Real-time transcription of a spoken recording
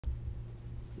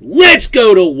Let's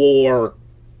go to war.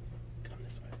 Come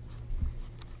this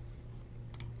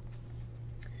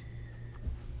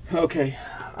way. Okay,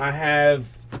 I have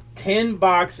 10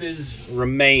 boxes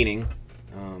remaining.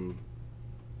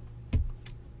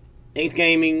 Inked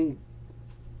Gaming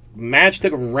match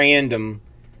took a random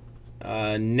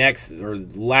next or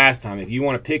last time. If you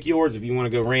want to pick yours, if you want to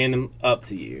go random, up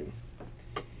to you.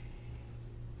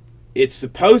 It's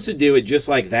supposed to do it just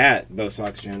like that, Bo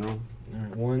Sox General. All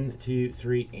right, 1, 2,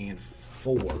 3, and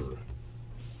 4.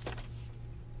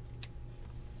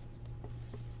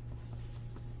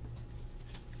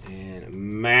 And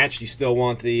match, you still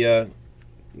want the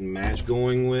match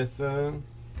going with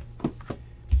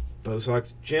Bo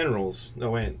Sox Generals.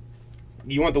 No, wait.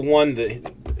 You want the one that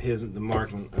the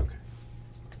marked one? Okay.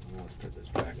 Well, let's put this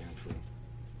back in for.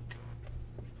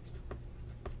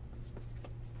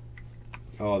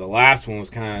 Oh, the last one was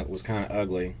kind of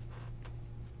ugly.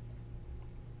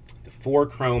 The 4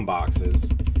 chrome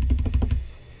boxes.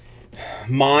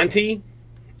 Monty,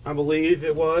 I believe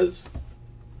it was.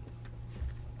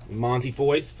 Monty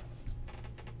Foist.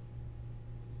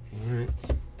 All right.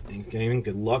 Inked Gaming,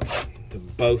 good luck to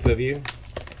both of you.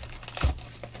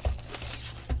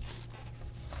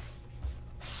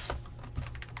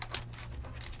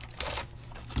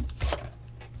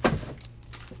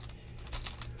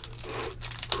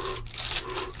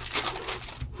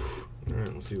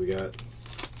 Alright, let's see what we got.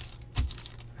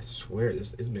 I swear,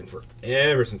 this has been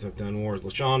forever since I've done Wars.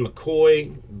 LaShawn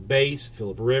McCoy, base.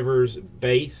 Phillip Rivers,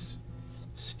 base.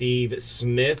 Steve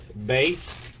Smith,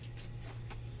 base.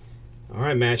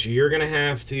 Alright, Match, you're going to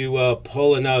have to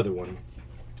pull another one.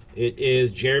 It is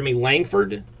Jeremy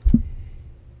Langford.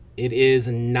 It is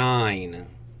 9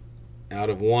 out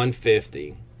of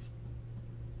 150.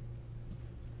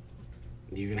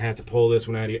 You're going to have to pull this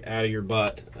one out of your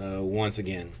butt once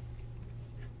again.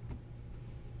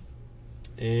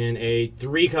 And a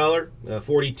 3-color,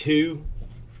 42,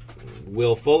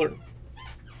 Will Fuller.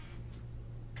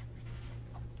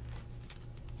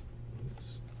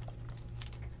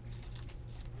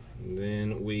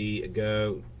 Then we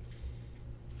go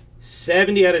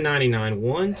 70 out of 99.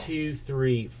 1, 2,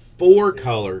 3,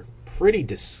 4-color. Pretty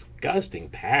disgusting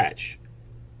patch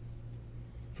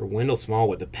for Wendell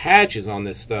Smallwood. The patches on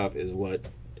this stuff is what,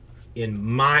 in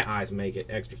my eyes, make it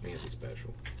extra fancy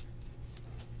special.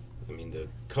 I mean, the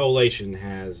collation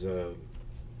has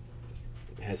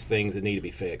things that need to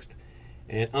be fixed.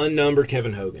 And unnumbered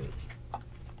Kevin Hogan.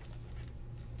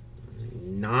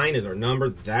 9 is our number.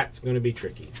 That's going to be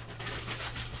tricky.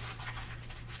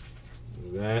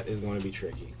 That is going to be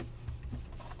tricky.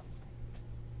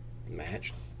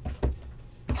 Match.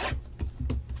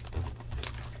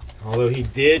 Although he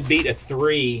did beat a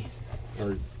 3,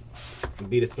 or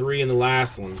beat a 3 in the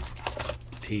last one.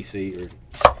 TC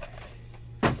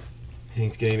or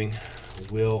Inked Gaming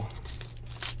will.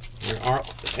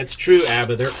 That's true,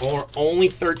 Abba. There are only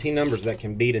 13 numbers that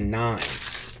can beat a 9.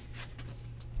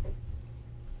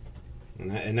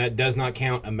 And that does not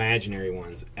count imaginary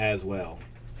ones as well.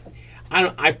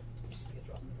 I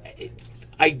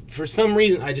for some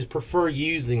reason I just prefer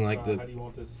using like the. How do you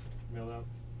want this mailed out?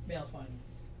 Mail's fine.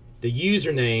 The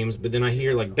usernames, but then I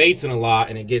hear like Bateson a lot,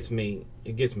 and it gets me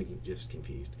just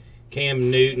confused.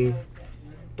 Cam Newton,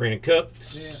 Brandon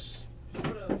Cooks,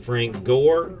 Frank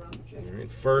Gore. All right,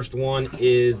 first one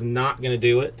is not going to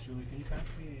do it.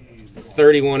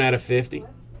 31 out of 50.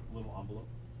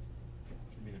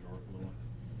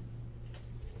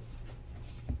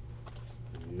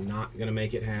 Not going to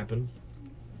make it happen.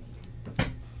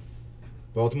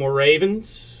 Baltimore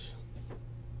Ravens.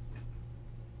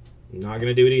 Not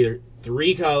going to do it either.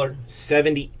 3-color,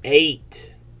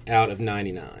 78 out of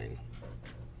 99.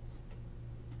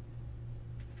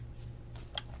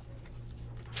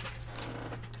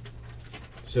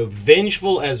 So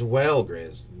vengeful as well,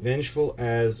 Grizz. Vengeful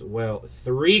as well.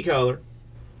 3-color.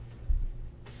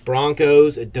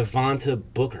 Broncos, Devonta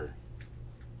Booker.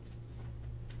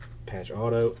 Patch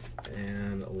auto.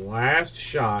 And last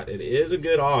shot. It is a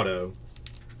good auto.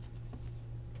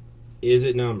 Is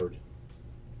it numbered?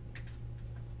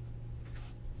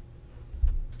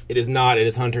 It is not. It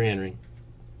is Hunter Henry.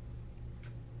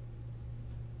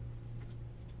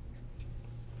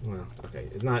 Well, okay.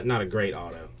 It's not a great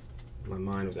auto. My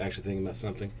mind was actually thinking about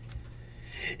something.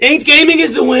 Inked Gaming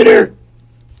is the winner.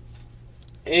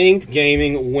 Inked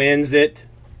Gaming wins it.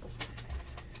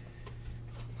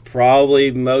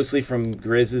 Probably mostly from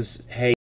Grizz's hate.